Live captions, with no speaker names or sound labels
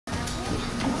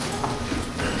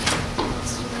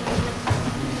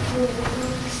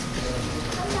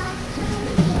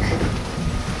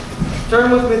Turn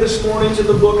with me this morning to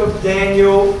the book of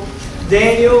Daniel.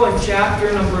 Daniel in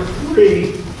chapter number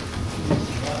 3.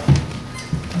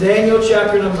 Daniel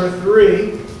chapter number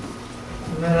 3.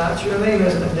 And that's your name,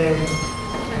 isn't it, Daniel?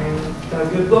 And a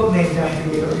good book named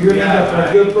after you. You're named after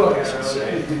a good book, I should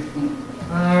say.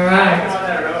 All right.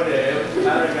 I wrote it. It was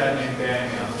another guy named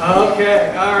Daniel.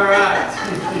 Okay, all right.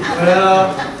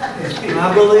 Well,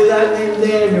 I believe that name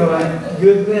Daniel. And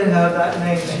good men have that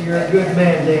name, so you're a good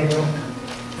man, Daniel.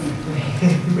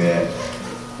 Amen.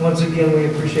 Once again, we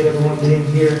appreciate everyone being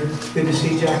here. Good to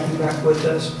see Jackie back with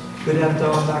us. Good to have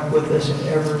Don back with us and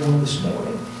everyone this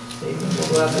morning. Amen. We're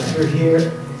glad that you're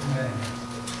here.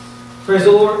 Praise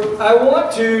the Lord. I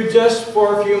want to, just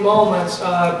for a few moments,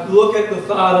 look at the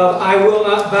thought of I will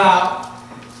not bow.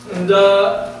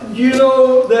 And you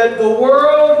know that the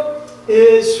world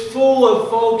is full of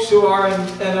folks who are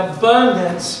in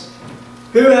abundance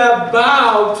who have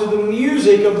bowed to the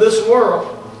music of this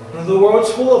world. And the world's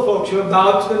full of folks who have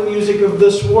bowed to the music of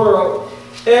this world.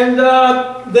 And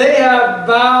they have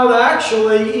bowed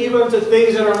actually even to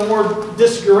things that are more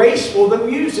disgraceful than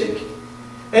music.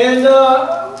 And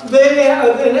they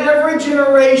have, in every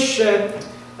generation,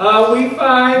 we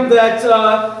find that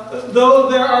though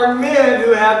there are men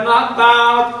who have not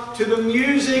bowed to the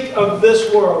music of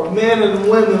this world, men and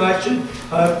women, I should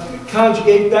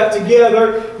conjugate that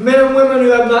together, men and women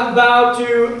who have not bowed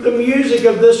to the music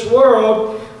of this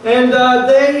world, and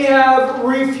they have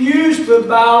refused to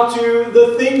bow to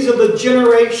the things of the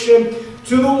generation,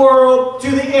 to the world,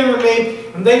 to the enemy,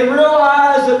 and they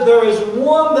realize that there is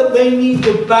one that they need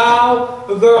to bow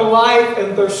their life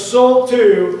and their soul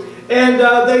to. And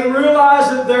they realize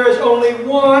that there is only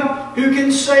one who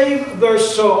can save their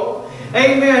soul.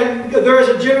 Amen. There is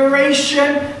a generation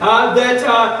that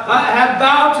have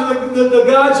bowed to the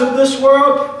gods of this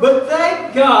world. But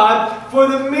thank God for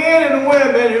the men and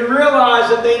women who realize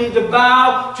that they need to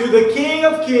bow to the King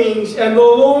of Kings and the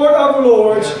Lord of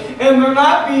Lords. And they're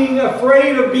not being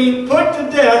afraid of being put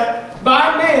to death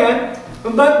by man.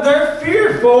 But they're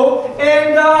fearful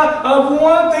and of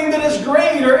one thing that is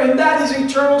greater, and that is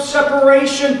eternal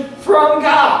separation from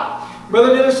God.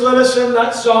 Brother Dennis led us in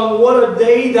that song, What a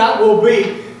Day That Will Be.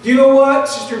 Do you know what,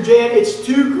 Sister Jan? It's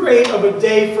too great of a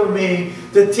day for me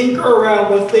to tinker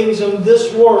around with things in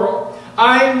this world.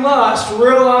 I must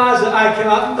realize that I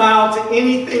cannot bow to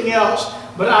anything else,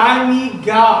 but I need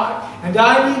God. And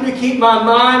I need to keep my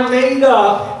mind made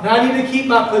up, and I need to keep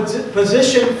my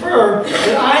position firm,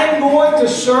 that I am going to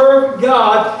serve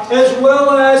God as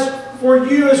well as for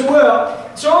you as well.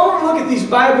 So I want to look at these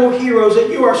Bible heroes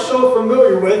that you are so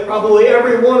familiar with, probably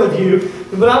every one of you,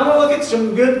 but I'm going to look at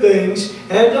some good things,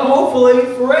 and hopefully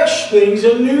fresh things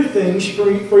and new things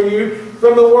for you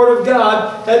from the Word of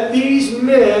God, that these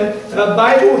men,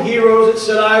 Bible heroes that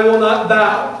said, I will not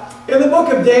bow. In the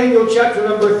book of Daniel, chapter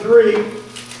number 3,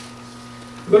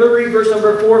 I'm going to read verse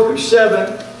number 4 through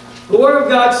 7. The Word of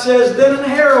God says, Then an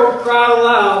herald cried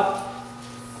aloud,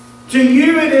 To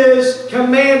you it is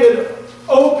commanded,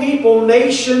 O people,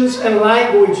 nations, and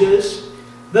languages,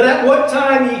 that at what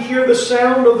time ye hear the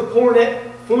sound of the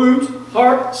cornet, flute,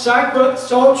 harp, sackbut,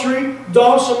 psaltery,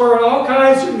 dulcimer, and all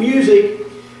kinds of music,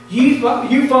 you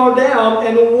fall down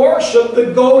and worship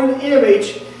the golden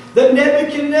image that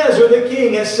Nebuchadnezzar the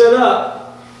king has set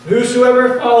up.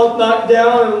 Whosoever falleth not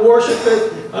down and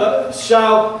worshipeth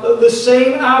shall the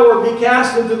same hour be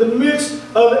cast into the midst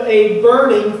of a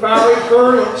burning fiery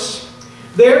furnace.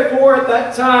 Therefore at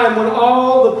that time when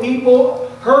all the people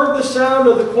heard the sound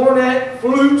of the cornet,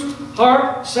 flute,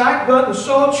 harp, sackbut, and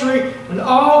psaltery, and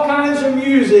all kinds of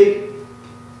music,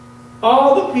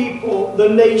 all the people, the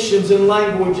nations, and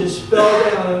languages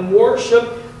fell down and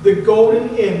worshipped the golden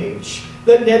image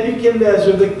that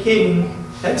Nebuchadnezzar the king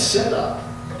had set up.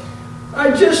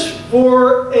 I just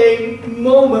for a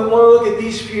moment want to look at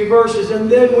these few verses, and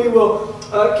then we will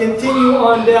continue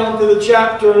on down to the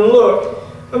chapter and look.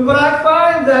 But I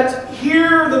find that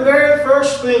here the very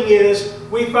first thing is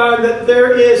we find that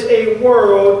there is a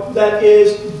world that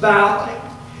is bowing.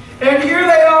 And here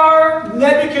they are.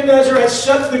 Nebuchadnezzar has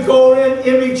set the golden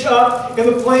image up in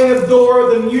the plain of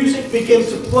Dora. The music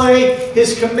begins to play.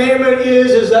 His commandment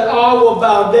is that all will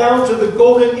bow down to the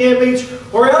golden image,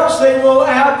 or else they will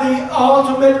have the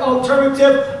ultimate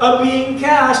alternative of being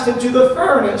cast into the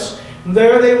furnace.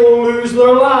 There they will lose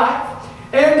their life.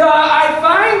 And I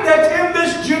find that in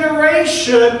this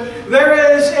generation,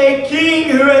 there is a king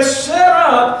who has set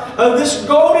up this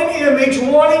golden image,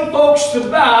 wanting folks to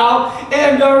bow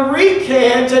and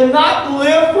recant and not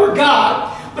live for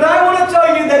God. But I want to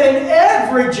tell you that in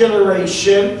every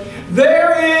generation,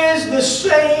 There is the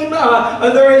same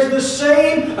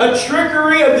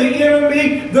trickery of the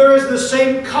enemy. There is the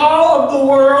same call of the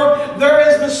world. There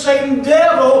is the same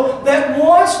devil that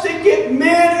wants to get men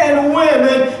and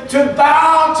women to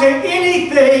bow to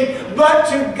anything but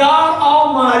to God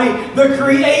Almighty, the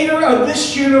creator of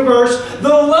this universe, the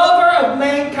lover of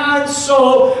mankind's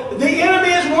soul. The enemy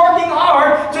is working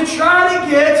hard to try to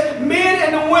get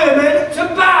men and women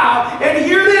to bow. And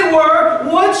here they were.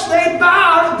 Once they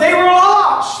bowed, they were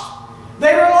lost.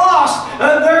 They were lost.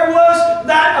 There was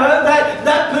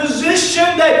that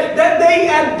position that they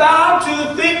had bowed to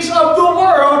the things of the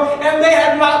world, and they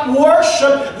had not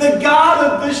worshipped the God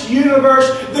of this universe,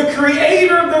 the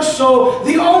creator of their soul,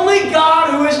 the only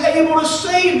God who is able to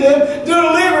save them,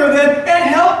 deliver them, and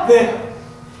help them.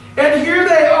 And here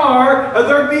they are,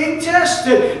 they're being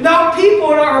tested. Now,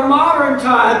 people in our modern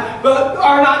time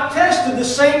are not tested the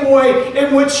same way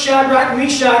in which Shadrach,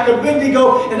 Meshach,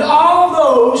 Abednego, and all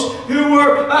those who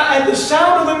were at the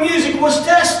sound of the music was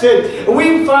tested.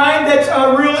 We find that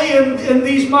really in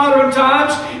these modern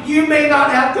times, you may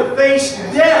not have to face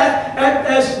death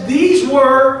as these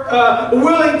were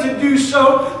willing to do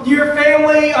so. Your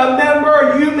family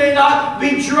member, you may not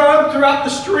be drugged throughout the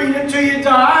street until you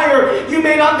die, or you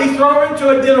may not be thrown into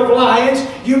a den of lions.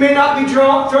 You may not be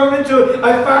thrown into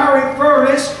a fiery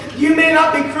furnace. You may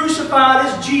not be crucified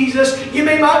as Jesus. You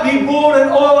may not be boiled in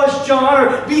oil as John,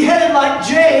 or beheaded like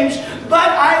James. But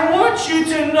I want you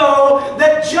to know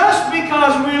that just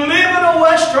because we live in a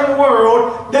Western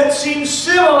world that seems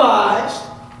civilized,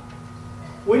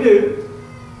 we do,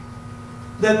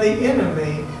 that the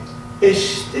enemy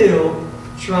is still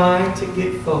trying to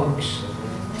get folks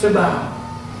to bow.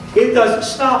 It doesn't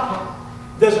stop them.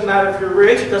 It doesn't matter if you're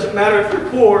rich. It doesn't matter if you're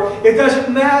poor. It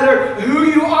doesn't matter who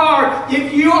you are.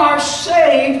 If you are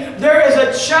saved, there is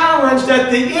a challenge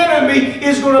that the enemy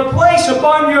is going to place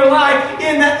upon your life,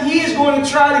 in that he is going to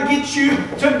try to get you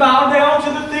to bow down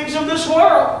to the things of this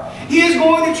world. He is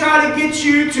going to try to get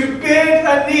you to bend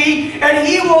a knee, and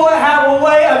he will have a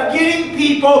way of getting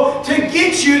people to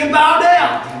get you to bow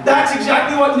down. That's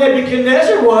exactly what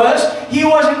Nebuchadnezzar was. He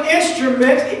was an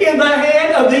instrument in the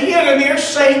hand of the enemy, or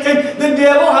Satan, the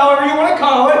devil, however you want to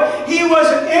call it. He was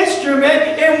an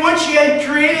instrument in which he had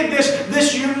created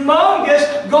this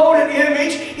humongous golden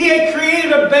image. He had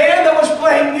created a band that was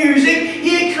playing music. He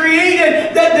had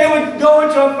created that they would go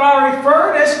into a fiery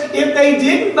furnace if they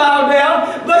didn't bow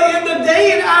down. But in the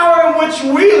day and hour in which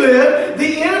we live,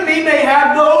 the enemy may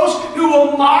have those who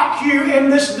will mock you in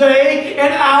this day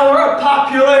and hour of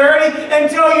popularity and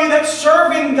tell you that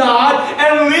serving God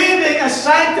and living a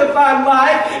sanctified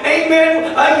life,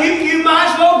 amen, you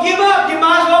might as well give up. You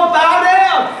might as well bow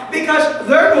down, because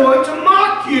they're going to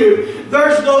mock you.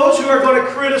 There's those who are going to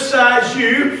criticize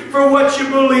you for what you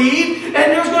believe, and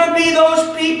there's going to be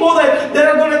those people that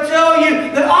are going to tell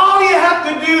you that all you have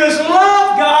to do is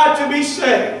love God to be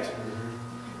saved.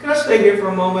 Can I stay here for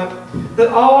a moment? That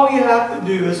all you have to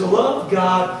do is love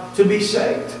God to be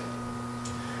saved.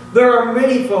 There are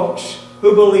many folks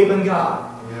who believe in God.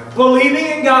 Yeah. Believing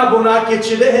in God will not get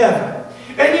you to heaven.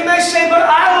 And you may say, but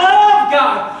I love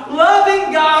God.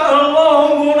 Loving God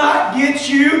alone will not get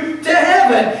you to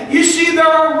heaven. You see, there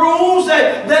are rules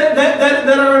that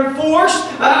are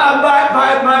enforced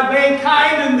by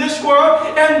mankind in this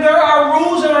world, and there are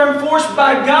rules that are enforced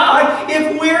by God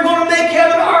if we're going to make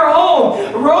heaven our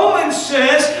home. Romans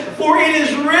says, for it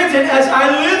is written, as I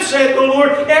live, saith the Lord,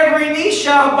 every knee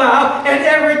shall bow, and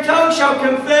every tongue shall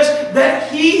confess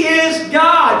that He is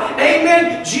God.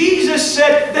 Amen. Jesus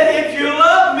said that if you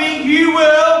love me, you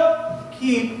will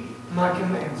keep my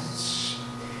commandments.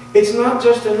 It's not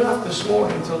just enough this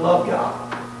morning to love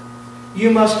God. You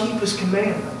must keep His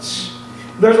commandments.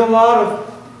 There's a lot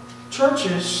of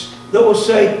churches that will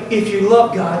say, if you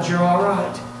love God, you're all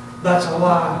right. That's a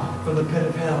lie from the pit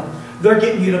of hell. They're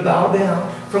getting you to bow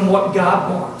down from what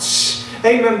God wants.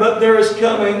 Amen. But there is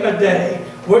coming a day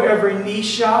where every knee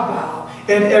shall bow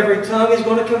and every tongue is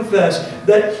going to confess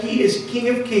that He is King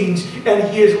of Kings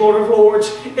and He is Lord of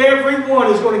Lords. Everyone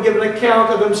is going to give an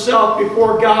account of himself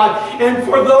before God. And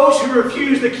for those who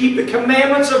refuse to keep the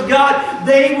commandments of God,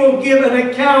 they will give an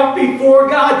account before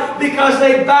God because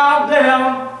they bow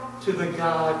down to the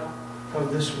God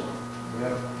of this world.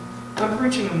 Yeah. I'm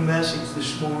preaching a message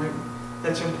this morning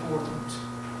that's important.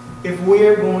 If we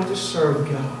are going to serve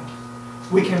God,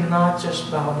 we cannot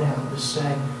just bow down to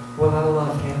say, well, I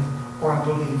love Him or I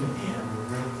believe in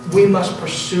Him. We must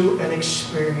pursue an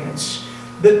experience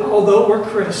that although we're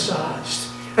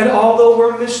criticized and although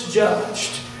we're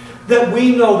misjudged, that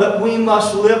we know that we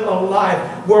must live a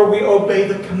life where we obey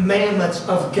the commandments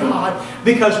of God,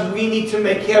 because we need to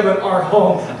make heaven our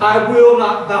home. I will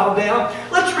not bow down.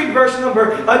 Let's read verse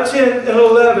number 10 and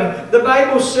 11. The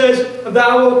Bible says,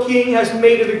 Thou, O King, hast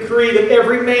made a decree that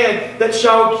every man that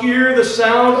shall hear the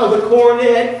sound of the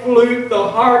cornet, flute, the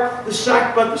harp, the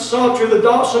sackbut, the psaltery, the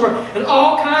dulcimer, and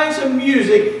all kinds of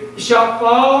music shall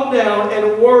fall down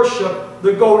and worship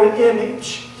the golden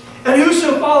image. And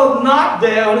whoso falleth not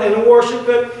down and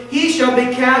worshipeth, he shall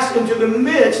be cast into the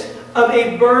midst of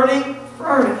a burning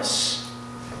furnace.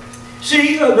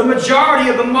 See, the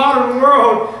majority of the modern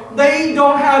world, they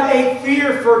don't have a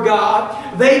fear for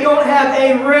God. They don't have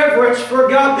a reverence for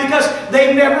God because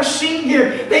they've never seen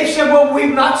Him. They've said, well,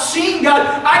 we've not seen God.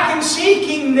 I can see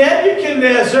King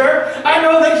Nebuchadnezzar. I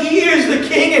know that he is the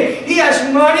king, and he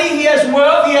has money, he has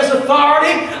wealth, he has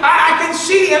authority. I can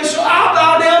see him, so I'll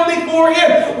bow down before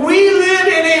him. We live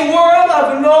in a world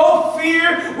of no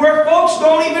fear where folks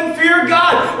don't even fear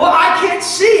God. Well, I can't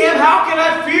see Him. How can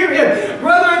I fear Him?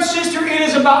 Brother and sister, it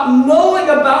is about knowing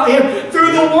about Him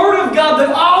through the Word of God,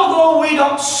 that although we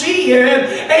don't see Him,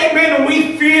 amen,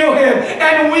 we feel Him,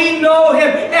 and we know Him,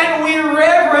 and we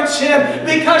reverence Him,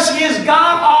 because He is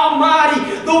God Almighty.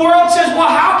 The world says, well,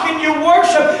 how can you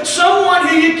worship someone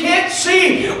who you can't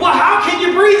see? Well, how can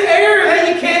you breathe air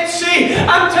that you can't see?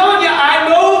 I'm telling you, I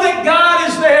know that God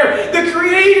is there, the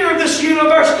creator of this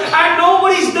universe. I know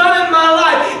what He's done in my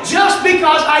life. Just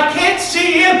because I can't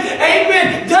see Him,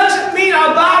 amen, doesn't mean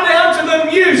I bow down to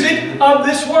the music of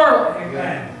this world.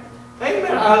 Amen.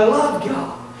 Amen. I love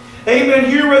God. Amen.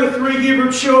 Here were the three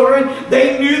Hebrew children.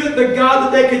 They knew that the God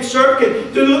that they could serve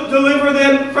could deliver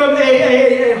them from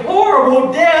a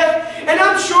horrible death. And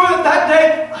I'm sure that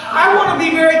day, I want to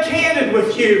be very candid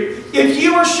with you. If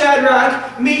you were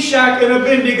Shadrach, Meshach, and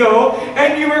Abednego,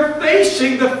 and you were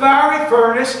facing the fiery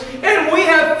furnace, and we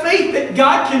have faith that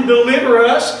God can deliver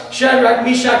us, Shadrach,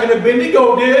 Meshach, and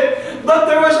Abednego did, but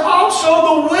there was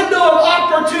also the window of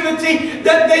opportunity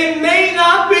that they may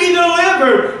not be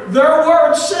delivered. Their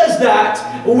word says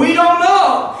that. We don't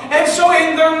know. And so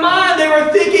in their mind they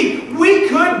were thinking, we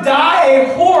could die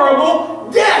a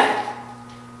horrible death.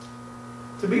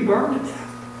 To be burned to death.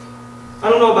 I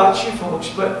don't know about you folks,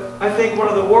 but I think one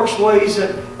of the worst ways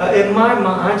that, in my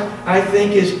mind, I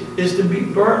think is to be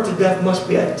burned to death must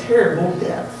be a terrible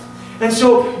death. And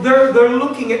so they're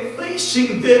looking at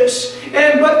facing this,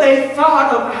 but they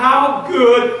thought of how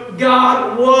good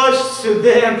God was to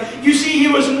them. You see, He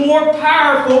was more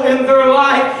powerful in their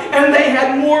life, and they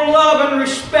had more love and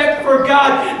respect for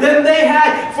God than they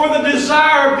had for the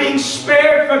desire of being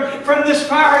spared from this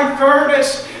fiery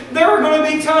furnace. There are going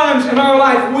to be times in our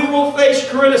life we will face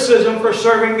criticism for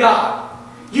serving God.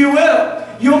 You will.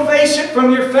 You'll face it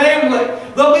from your family.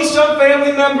 There'll be some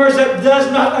family members that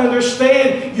does not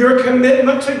understand your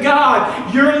commitment to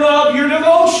God, your love, your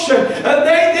devotion.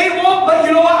 They won't, but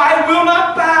you know what? I will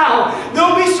not bow.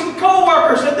 There'll be some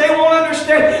co-workers that they won't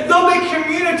understand. There'll be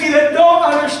community that don't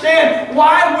understand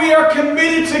why we are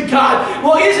committed to God.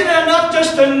 Well, isn't it enough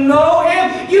just to know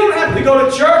Him? You don't have to go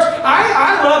to church.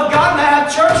 I love God, and I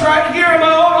have church right here in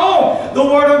my own home. The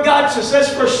Word of God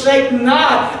says, forsake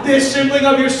not the assembling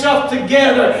of yourself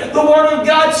together. The Word of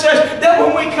God says that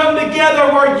when we come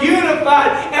together, we're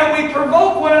unified and we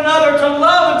provoke one another to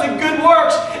love and to good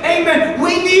works. Amen.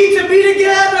 We need to be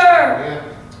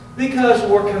together because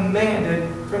we're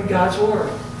commanded from God's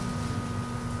Word.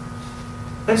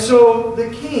 And so the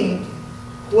king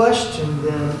questioned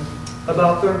them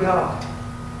about their God.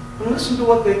 And listen to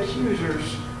what the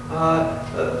accusers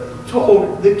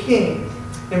told the king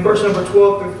in verse number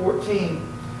 12 through 14.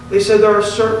 They said, there are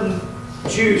certain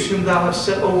Jews whom thou hast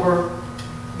set over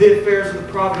the affairs of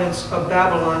the province of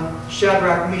Babylon,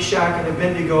 Shadrach, Meshach, and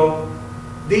Abednego.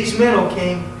 These men, O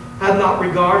king, have not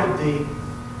regarded thee.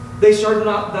 They serve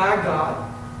not thy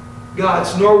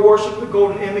gods, nor worship the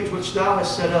golden image which thou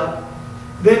hast set up.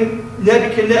 Then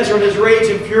Nebuchadnezzar in his rage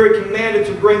and fury commanded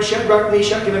to bring Shadrach,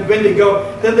 Meshach, and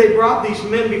Abednego. Then they brought these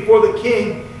men before the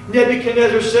king.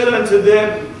 Nebuchadnezzar said unto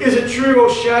them, Is it true,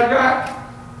 O Shadrach,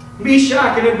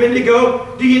 Meshach, and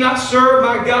Abednego, do ye not serve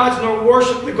my gods, nor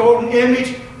worship the golden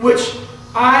image which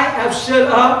I have set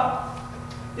up?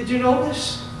 Did you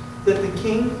notice that the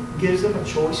king gives them a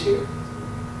choice here?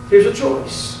 Here's a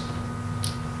choice.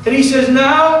 And he says,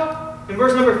 now, in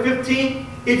verse number 15,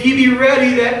 if ye be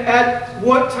ready, that at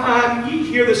what time ye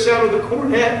hear the sound of the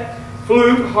cornet,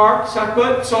 flute, harp,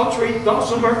 sackbut, psaltery,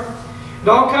 dulcimer, and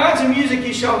all kinds of music,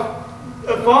 ye shall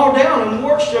fall down and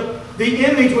worship the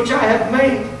image which I have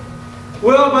made.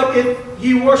 Well, but if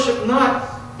ye worship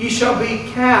not, ye shall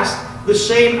be cast the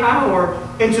same hour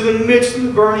into the midst of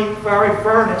the burning fiery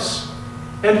furnace.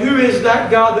 And who is that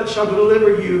God that shall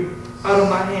deliver you out of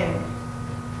my hand?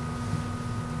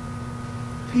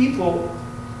 People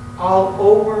all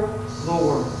over the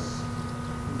world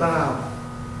bow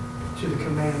to the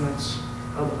commandments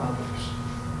of others.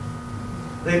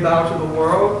 They bow to the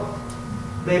world.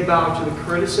 They bow to the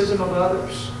criticism of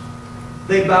others.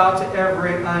 They bow to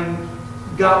every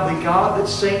ungodly god that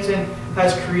Satan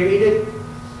has created.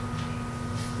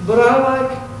 But I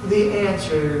like the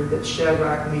answer that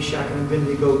Shadrach, Meshach, and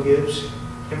Abednego gives.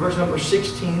 In verse number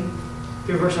 16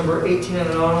 through verse number 18 and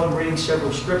on, I'm reading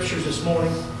several scriptures this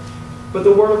morning. But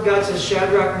the Word of God says,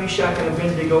 Shadrach, Meshach, and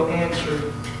Abednego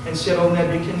answered and said, O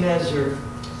Nebuchadnezzar,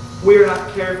 we are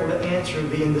not careful to answer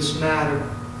thee in this matter.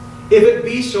 If it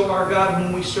be so, our God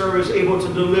whom we serve is able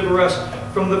to deliver us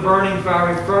from the burning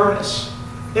fiery furnace,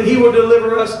 and He will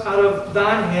deliver us out of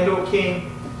thine hand, O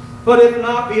king. But if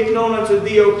not, be it known unto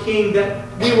thee, O king, that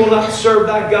we will not serve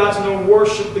thy gods nor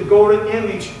worship the golden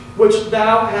image which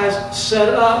thou hast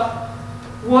set up.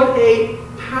 What a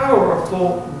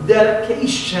powerful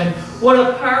dedication. What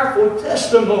a powerful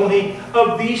testimony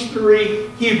of these three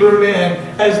Hebrew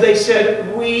men as they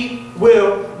said, we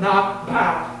will not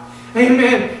bow.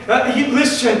 Amen.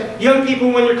 Listen, young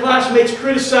people, when your classmates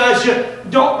criticize you,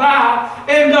 don't bow.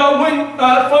 And when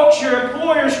folks, your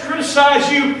employers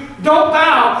criticize you, don't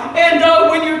bow. And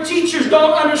when your teachers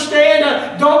don't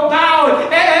understand, don't bow.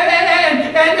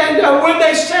 And when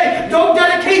they say, don't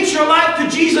dedicate your life to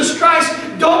Jesus Christ,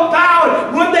 don't bow.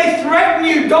 When they threaten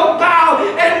you, don't bow.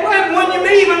 And when you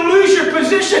may even lose your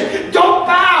position, don't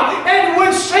bow. And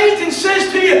when Satan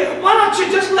says to you, why don't you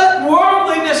just let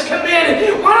worldliness come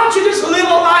in? Why don't you just live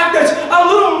a life that's a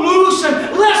little loose and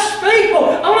less faithful?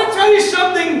 I want to tell you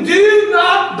something. Do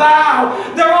not bow.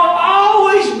 There will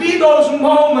always be those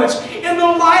moments in the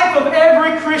life of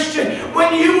every Christian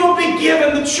when you will be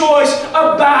given the choice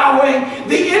of bowing.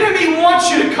 The enemy wants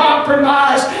you to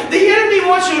compromise. The enemy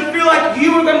wants you to feel like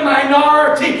you are the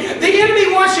minority. The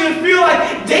enemy wants you to feel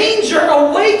like danger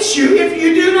awaits you if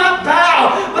you do not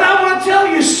bow. But I want to tell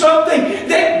you something,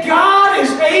 that God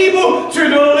is able to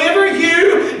deliver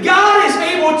you. God is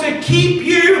able to keep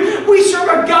you. We serve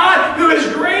a God who is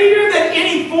greater than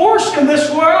any force in this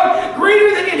world, greater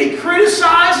than any criticism,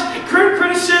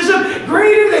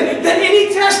 greater than any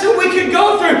test that we could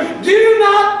go through. Do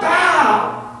not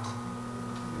bow.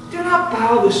 Do not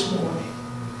bow this morning.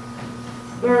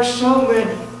 There are so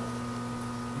many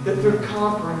that through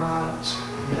compromise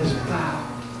has bowed.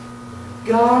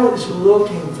 God is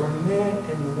looking for men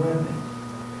and women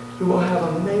who will have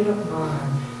a made-up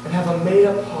mind and have a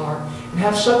made-up heart and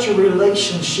have such a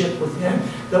relationship with Him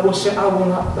that will say, I will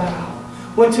not bow.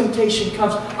 When temptation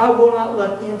comes, I will not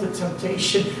let into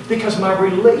temptation because my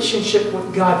relationship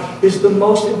with God is the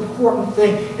most important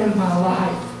thing in my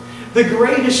life. The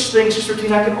greatest thing, Sister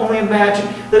Tina, I can only imagine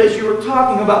that as you were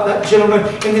talking about that gentleman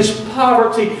in his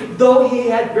poverty, though he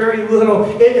had very little,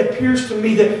 it appears to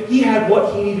me that he had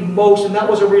what he needed most, and that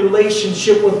was a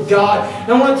relationship with God.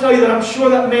 And I want to tell you that I'm sure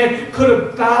that man could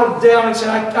have bowed down and said,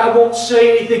 I won't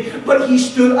say anything, but he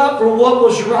stood up for what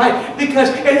was right. Because,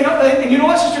 and you know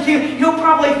what, Sister Tina, he'll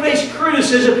probably face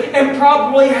criticism and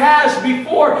probably has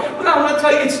before, but I want to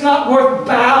tell you, it's not worth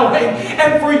bowing.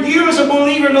 And for you as a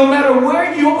believer, no matter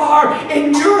where you are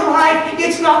in your life,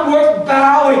 it's not worth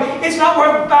bowing. It's not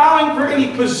worth bowing for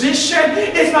any position.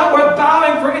 It's not worth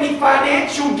bowing for any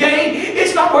financial gain.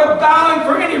 It's not worth bowing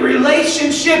for any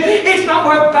relationship. It's not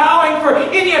worth bowing for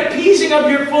any appeasing of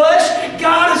your flesh.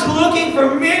 God is looking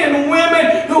for men and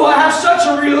women who will have such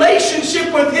a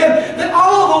relationship with Him that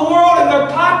all of the world and their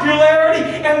popularity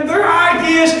and their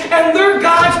ideas and their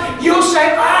gods, you'll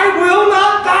say, I will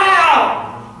not bow.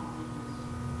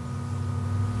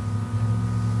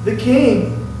 The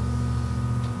king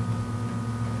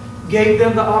gave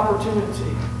them the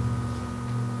opportunity.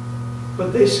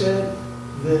 But they said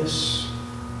this,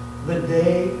 the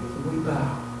day we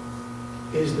bow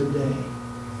is the day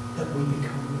that we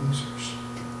become losers.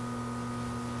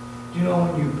 Do you know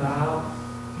when you bow,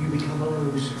 you become a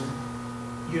loser.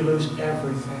 You lose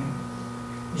everything.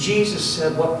 Jesus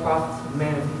said, what profit the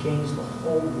man if he gains the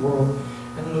whole world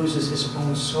and loses his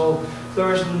own soul?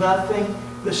 There is nothing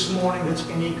this morning that's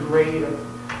any greater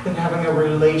than having a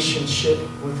relationship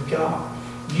with God.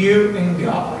 You and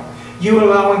God. You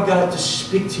allowing God to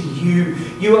speak to you.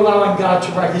 You allowing God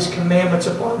to write His commandments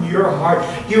upon your heart.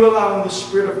 You allowing the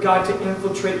Spirit of God to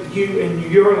infiltrate you in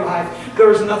your life.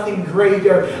 There's nothing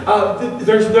greater.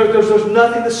 There's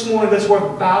nothing this morning that's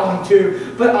worth bowing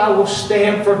to. But I will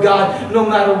stand for God no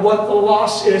matter what the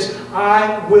loss is.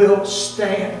 I will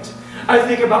stand. I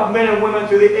think about men and women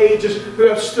through the ages who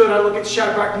have stood. I look at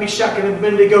Shadrach, Meshach, and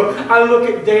Abednego. I look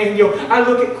at Daniel. I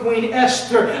look at Queen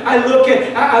Esther. I look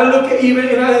at even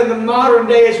in the modern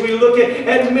day as we look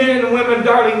at men and women.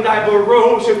 Darling Nyla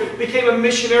Rose, who became a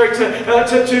missionary to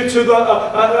the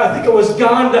I think it was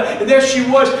Ghana. And there she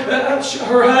was.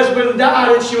 Her husband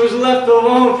died, and she was left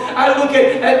alone. I look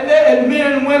at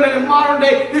men and women in modern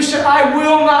day who said, I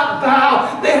will not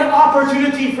bow. They had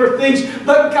opportunity for things,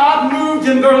 but God moved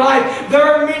in their life. There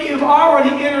are many who have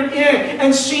already entered in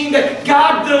and seen that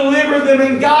God delivered them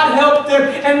and God helped them,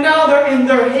 and now they're in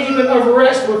their haven of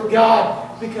rest with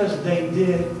God because they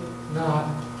did not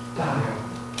bow.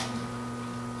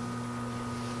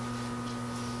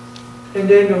 In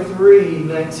Daniel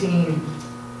 3:19,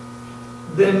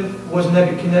 then was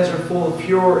Nebuchadnezzar full of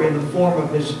fury, and the form of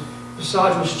his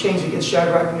visage was changed against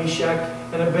Shadrach, Meshach,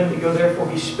 and Abednego. Therefore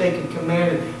he spake and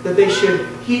commanded that they should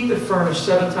heat the furnace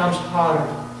 7 times hotter,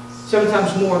 7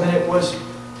 times more than it was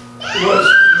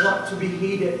wont to be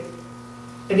heated.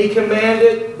 And he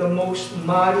commanded the most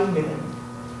mighty men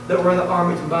that were in the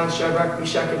army to bind Shadrach,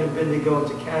 Meshach, and Abednego, and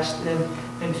to cast them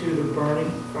into the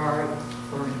burning fiery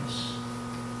furnace.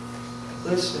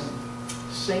 Listen,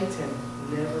 Satan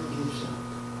never gives up.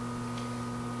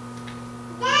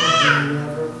 And he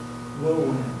never will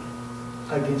win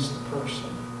against the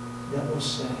person that will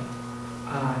say,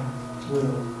 I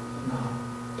will not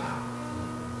bow.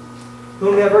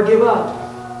 He'll never give up,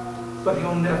 but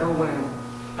he'll never win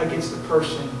against the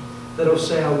person that will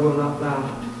say, I will not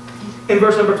bow. In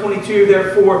verse number 22,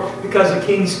 therefore, because the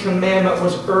king's commandment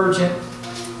was urgent,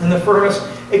 and the furnace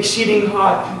exceeding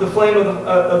hot, the flame of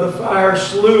the fire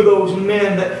slew those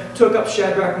men that took up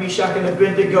Shadrach, Meshach, and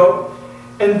Abednego.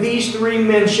 And these 3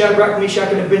 men, Shadrach,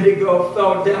 Meshach, and Abednego,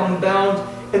 fell down bound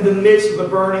in the midst of the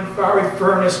burning fiery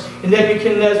furnace. And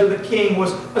Nebuchadnezzar the king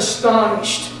was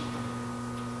astonished.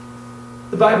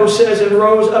 The Bible says, and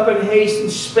rose up in haste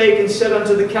and spake and said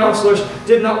unto the counselors,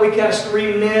 did not we cast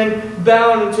 3 men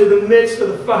bound into the midst of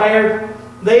the fire?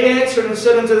 They answered and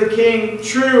said unto the king,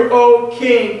 true, O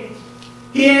king.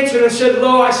 He answered and said,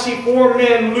 lo, I see 4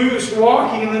 men loose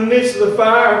walking in the midst of the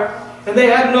fire, and they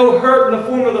have no hurt, and the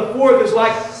form of the 4th is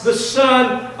like the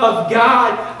Son of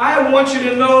God. I want you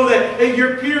to know that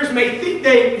your peers may think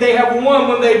they have won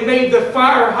when they've made the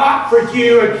fire hot for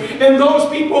you. And those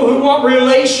people who want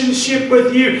relationship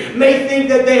with you may think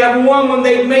that they have won when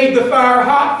they've made the fire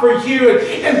hot for you.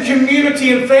 And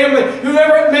community and family,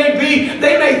 whoever it may be,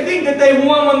 they may think that they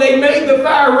won when they made the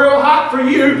fire real hot for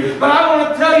you. But I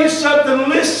want to tell you something.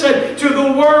 Listen to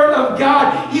the Word of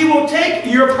God. He will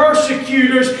take your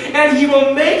persecutors and He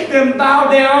will make them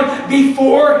bow down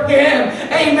before Him.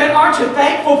 Amen. Aren't you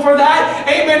thankful for that?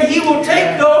 Amen. He will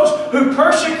take those who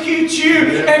persecute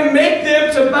you and make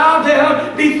them to bow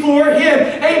down before Him.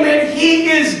 Amen. He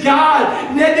is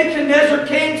God. Nebuchadnezzar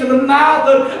came to the mouth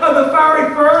of the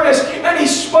fiery furnace, and he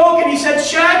spoke and he said,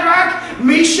 Shadrach,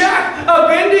 Meshach,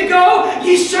 Abednego,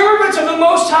 ye servants of the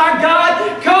Most High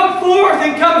God, come forth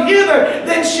and come hither.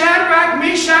 Then Shadrach,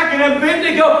 Meshach, and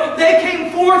Abednego, they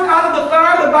came forth out of the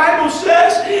fire, the Bible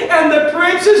says, and the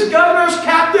princes, governors,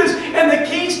 captains, and the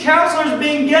king's counselors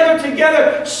being gathered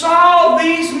together saw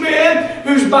these men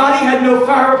whose body had no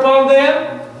fire upon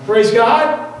them. Praise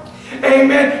God.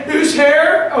 Amen. Whose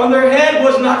hair on their head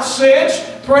was not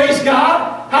singed. Praise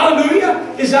God.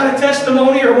 Hallelujah. Is that a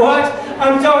testimony or what?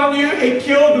 I'm telling you, it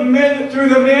killed the men through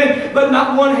them in, but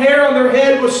not one hair on their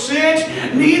head was singed.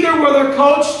 Neither were their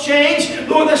coats changed,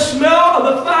 nor the smell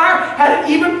of the fire had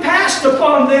even passed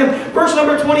upon them. Verse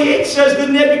number 28 says, that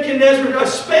Nebuchadnezzar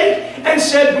spake and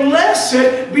said,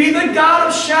 blessed be the God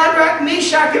of Shadrach,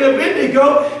 Meshach, and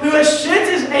Abednego, who has sent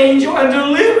His angel and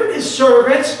delivered His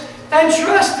servants and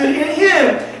trusted in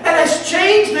Him, and has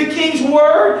changed the king's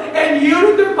word and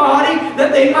yielded their body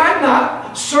that they might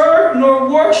not serve nor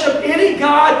worship any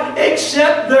God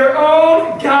except their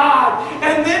own God.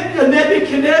 And then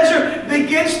Nebuchadnezzar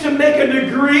begins to make a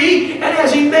decree, and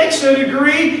as he makes a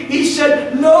decree, he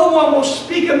said, no one will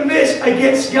speak amiss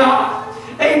against God.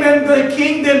 Amen. The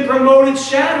king then promoted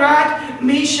Shadrach,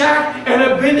 Meshach, and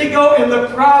Abednego in the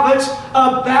province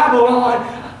of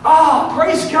Babylon. Ah,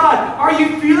 praise God. Are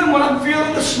you feeling what I'm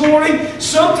feeling this morning?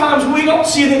 Sometimes we don't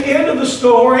see the end of the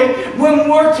story when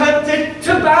we're tempted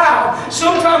to bow.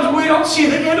 Sometimes we don't see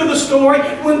the end of the story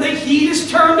when the heat is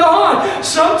turned on.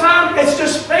 Sometimes it's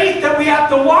just faith that we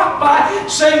have to walk by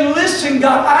saying, listen,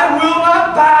 God, I will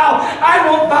not bow. I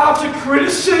won't bow to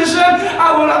criticism.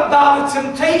 I will not bow to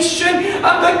temptation.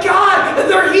 But God,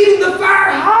 they're heating the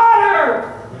fire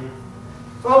hotter.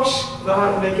 Folks,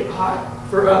 God will make it hot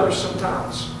for others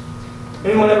sometimes.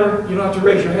 Anyone ever, you don't have to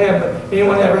raise your hand, but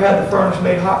anyone ever had the furnace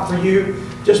made hot for you?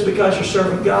 just because you're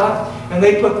serving God, and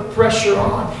they put the pressure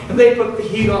on, and they put the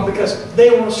heat on because they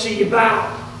want to see you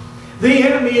bow. The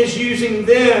enemy is using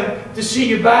them to see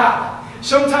you bow.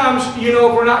 Sometimes, if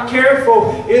we're not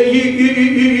careful,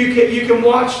 you can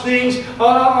watch things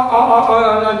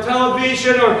on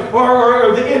television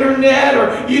or the internet,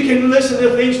 or you can listen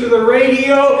to things through the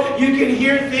radio. You can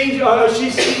hear things,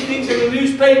 see things in the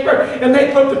newspaper, and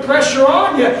they put the pressure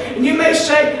on you. And you may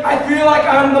say, I feel like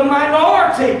I'm the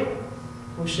minority.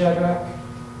 Well, Shadrach,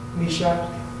 Meshach,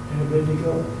 and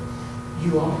Abednego,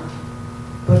 you are.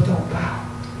 But don't bow,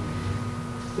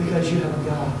 because you have a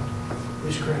God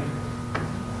who's greater.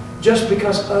 Just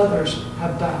because others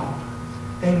have bowed,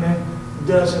 amen,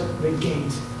 doesn't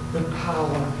negate the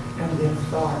power and the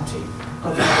authority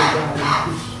of our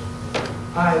God.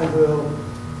 I will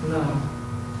not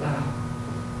bow.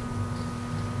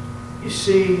 You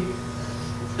see,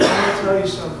 I'm going to tell you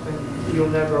something. You'll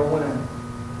never win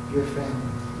your family.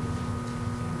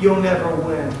 You'll never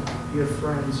win your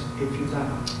friends if you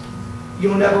bow.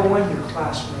 You'll never win your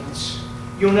classmates.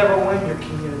 You'll never win your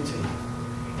community.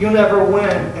 You'll never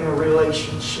win in a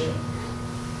relationship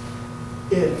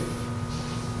if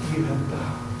you have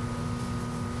bowed.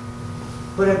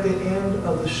 But at the end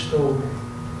of the story,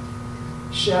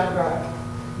 Shadrach,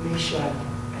 Meshach,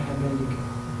 and Abednego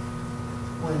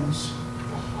wins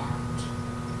the heart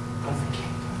of the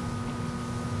kingdom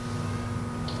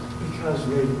because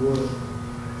they would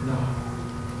not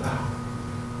bow.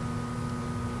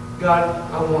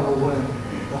 God, I want to win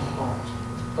the heart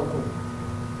of the world.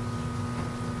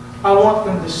 I want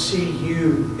them to see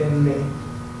you in me.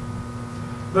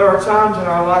 There are times in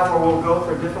our life where we'll go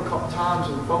through difficult times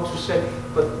and folks will say,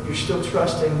 but you're still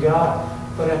trusting God.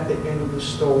 But at the end of the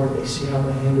story, they see how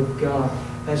the hand of God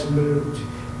has moved.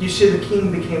 You see, the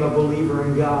king became a believer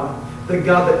in God, the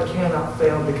God that cannot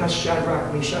fail, because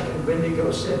Shadrach, Meshach, and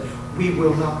Abednego said, we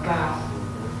will not bow.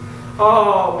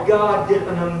 Oh, God did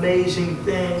an amazing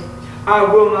thing. I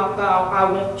will not bow.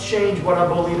 I won't change what I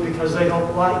believe because they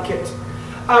don't like it.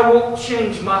 I won't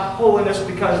change my holiness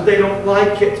because they don't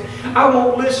like it. I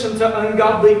won't listen to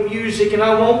ungodly music, and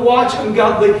I won't watch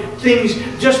ungodly things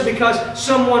just because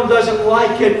someone doesn't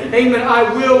like it. Amen.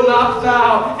 I will not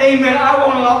bow. Amen. I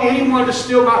won't allow anyone to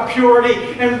steal my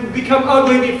purity and become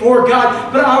ugly before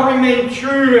God, but I'll remain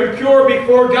true and pure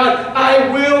before God. I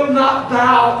will not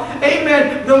bow.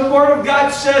 Amen. The Word of God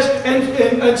says in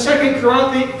 2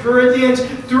 Corinthians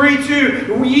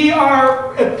 3:2, ye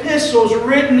are epistles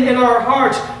written in our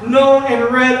hearts, known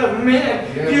and read of men.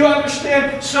 Yeah. You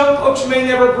understand? Some folks may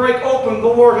never break open the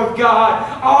Word of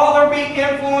God. All they're being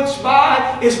influenced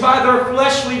by is by their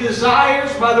fleshly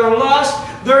desires, by their lust.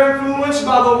 They're influenced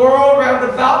by the world around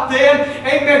about them.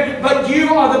 Amen. But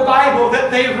you are the Bible that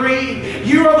they read.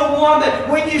 You are the one that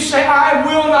when you say, I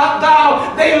will not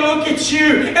bow, they look at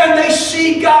you and they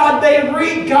see God. They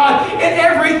read God in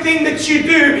everything that you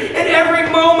do. In every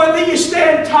moment that you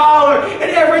stand taller. In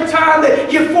every time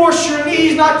that you force your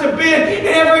knees not to bend. In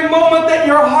every moment that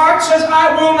your heart says,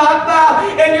 I will not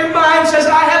bow. And your mind says,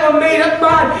 I have a made up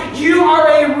mind. You are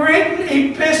a written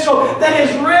epistle that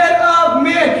is read of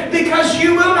men because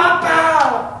you will not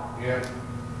bow. Yeah.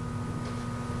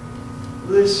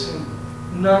 Listen,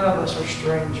 none of us are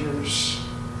strangers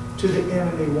to the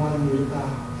enemy wanting you to bow.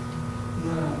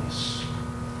 None of us.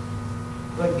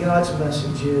 But God's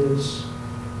message is,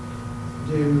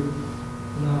 do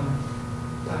not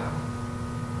bow.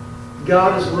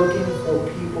 God is looking for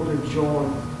people to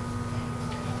join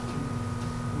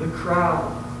the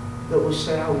crowd that will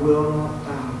say, I will not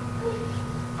bow.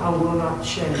 I will not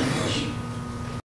change.